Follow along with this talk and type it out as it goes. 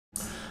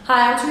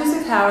Hi, I'm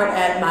Teresa Coward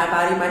at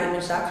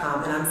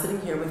MyBodyMyImage.com, and I'm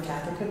sitting here with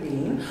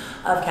Cabeen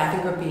of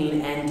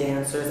Cabeen and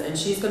Dancers, and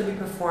she's going to be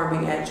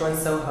performing at Joy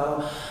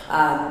Soho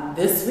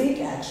this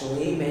week,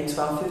 actually, May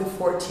 12th through the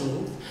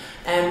 14th,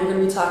 and we're going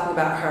to be talking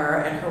about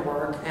her and her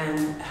work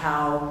and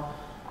how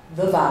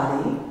the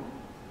body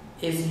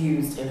is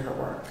used in her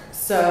work.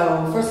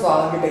 So, first of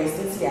all, you're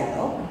based in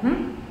Seattle,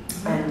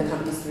 and the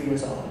company's 3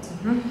 years old.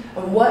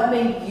 And what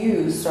made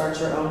you start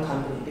your own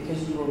company?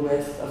 Because you were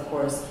with, of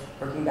course,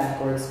 working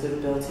backwards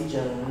with Bill T.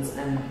 Jones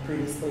and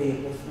previously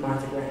with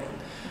Martha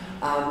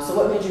Graham. So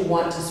what made you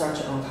want to start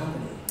your own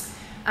company?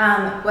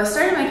 Well, I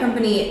started my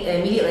company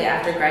immediately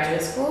after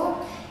graduate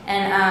school,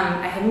 and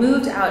I had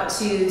moved out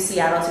to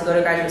Seattle to go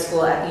to graduate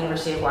school at the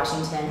University of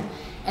Washington,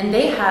 and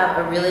they have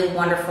a really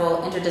wonderful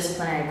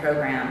interdisciplinary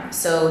program.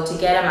 So to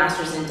get a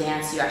master's in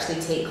dance, you actually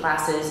take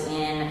classes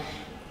in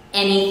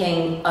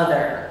anything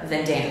other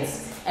than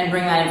dance and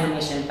bring that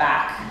information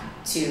back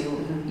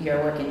to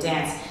your work in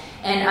dance.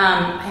 And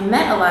I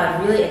met a lot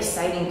of really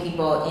exciting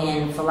people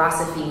in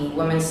philosophy,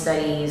 women's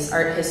studies,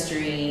 art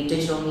history,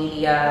 digital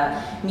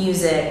media,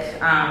 music,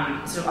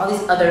 sort of all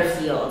these other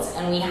fields.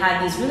 And we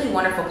had these really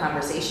wonderful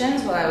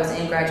conversations while I was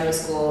in graduate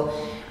school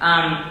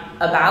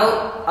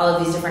about all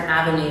of these different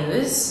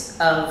avenues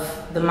of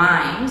the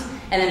mind.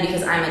 And then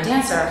because I'm a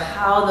dancer,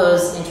 how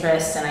those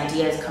interests and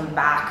ideas come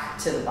back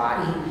to the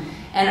body.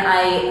 And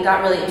I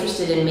got really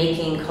interested in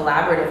making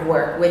collaborative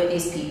work with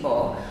these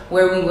people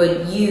where we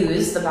would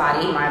use the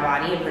body, my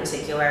body in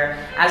particular,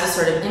 as a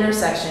sort of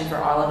intersection for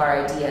all of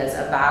our ideas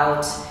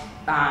about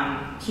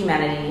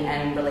humanity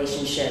and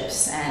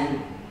relationships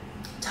and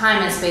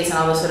time and space and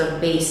all those sort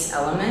of base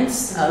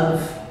elements of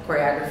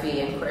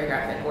choreography and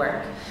choreographic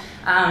work.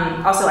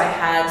 Also,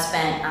 I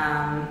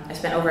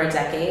spent over a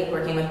decade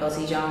working with Bill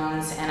T.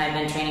 Jones, and I've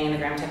been training in the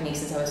Graham technique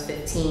since I was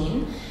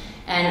 15.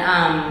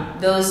 And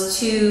those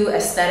two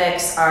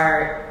aesthetics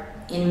are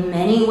in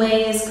many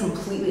ways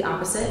completely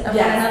opposite of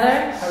one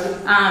another.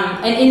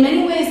 And in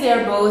many ways they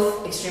are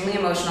both extremely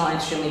emotional and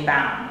extremely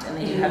bound, and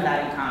they do have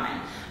that in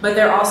common. But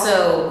they're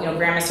also,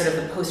 Graham is sort of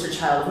the poster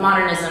child of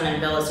modernism,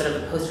 and Bill is sort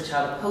of the poster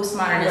child of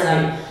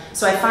postmodernism.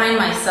 So I find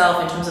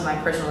myself, in terms of my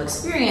personal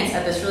experience,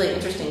 at this really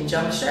interesting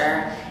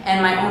juncture,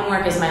 and my own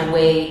work is my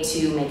way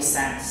to make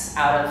sense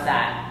out of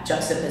that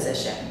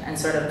juxtaposition and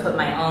sort of put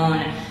my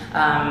own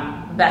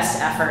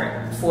best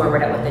effort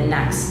forward at what the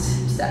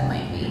next step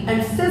might be.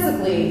 And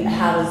physically,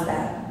 how does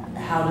that,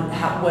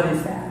 what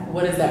is that?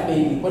 What is that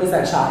baby? What is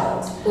that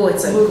child? Oh,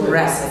 it's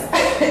aggressive.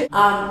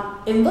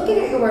 In looking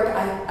at your work,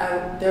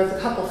 there was a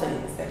couple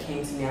things that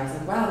came to me. I was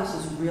like, wow, this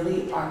is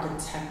really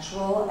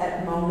architectural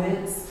at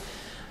moments.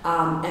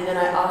 And then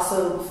I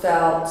also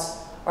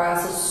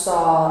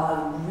saw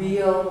a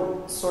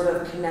real sort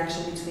of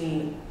connection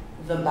between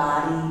the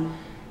body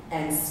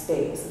and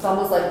space. It's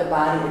almost like the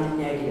body in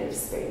negative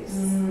space.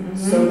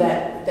 So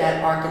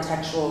that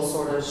architectural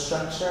sort of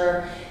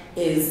structure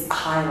is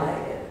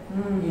highlighted.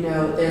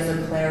 There's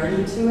a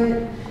clarity to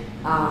it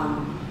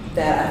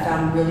that I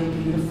found really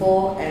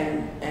beautiful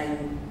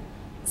and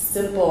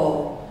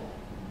simple,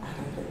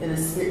 in a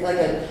spirit, like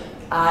an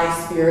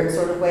eye spirit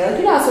sort of way.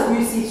 Like, how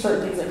you see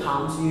certain things that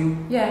calms you.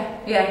 Yeah.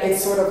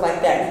 It's sort of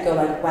like that. You go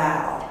like,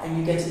 wow, and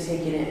you get to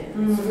take it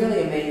in. It's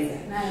really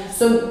amazing. Nice.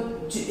 So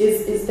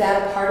is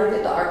that a part of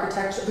it, the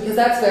architecture? Because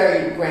that's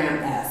very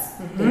Graham-esque,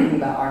 thinking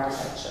about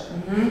architecture.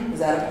 Is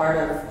that a part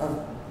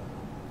of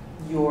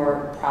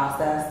your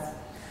process?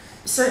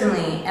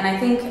 Certainly, and I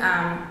think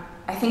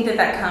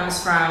that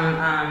comes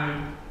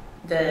from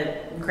the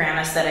Graham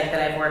aesthetic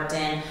that I've worked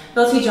in.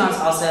 Bill T. Jones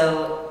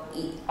also,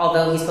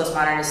 although he's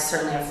postmodern, is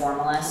certainly a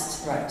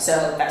formalist. Right. So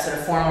that sort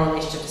of formal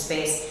relationship to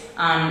space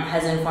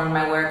has informed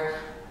my work.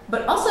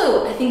 But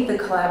also, I think the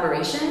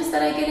collaborations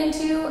that I get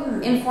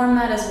into inform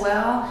that as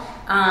well.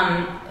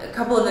 A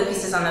couple of the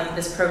pieces on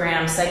this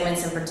program,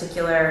 segments in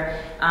particular,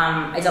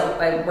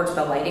 I worked with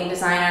a lighting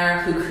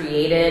designer who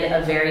created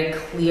a very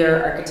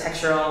clear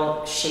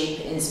architectural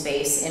shape in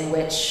space in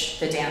which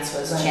the dance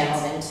was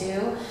channeled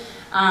into.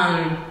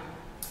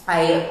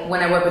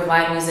 When I work with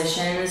live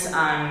musicians,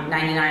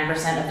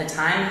 99% of the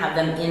time have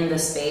them in the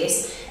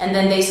space, and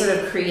then they sort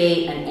of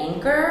create an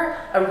anchor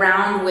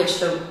around which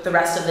the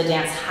rest of the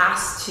dance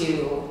has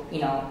to,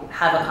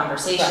 have a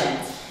conversation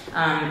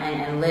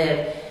and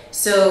live.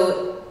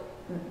 So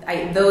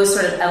those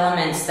sort of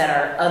elements that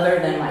are other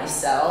than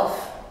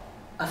myself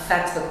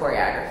affect the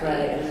choreography.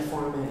 And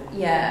inform it.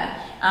 Yeah.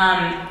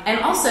 And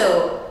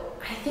also,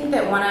 I think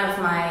that one of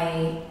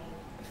my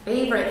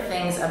favorite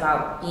things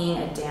about being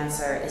a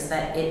dancer is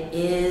that it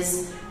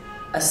is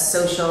a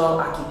social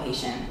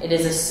occupation. It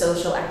is a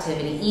social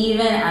activity.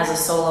 Even as a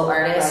solo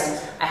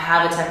artist, I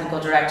have a technical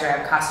director, I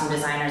have costume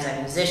designers, I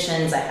have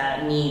musicians,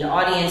 I need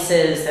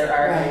audiences, there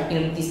are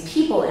these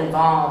people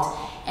involved.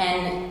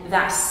 And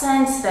that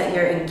sense that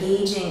you're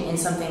engaging in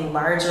something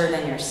larger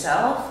than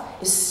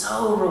yourself is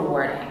so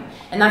rewarding.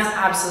 And that's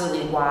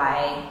absolutely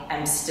why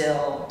I'm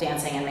still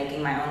dancing and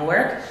making my own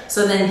work.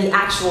 So then the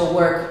actual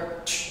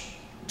work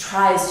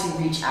tries to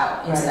reach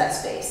out into that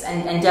space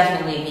and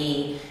definitely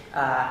be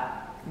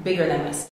bigger than myself.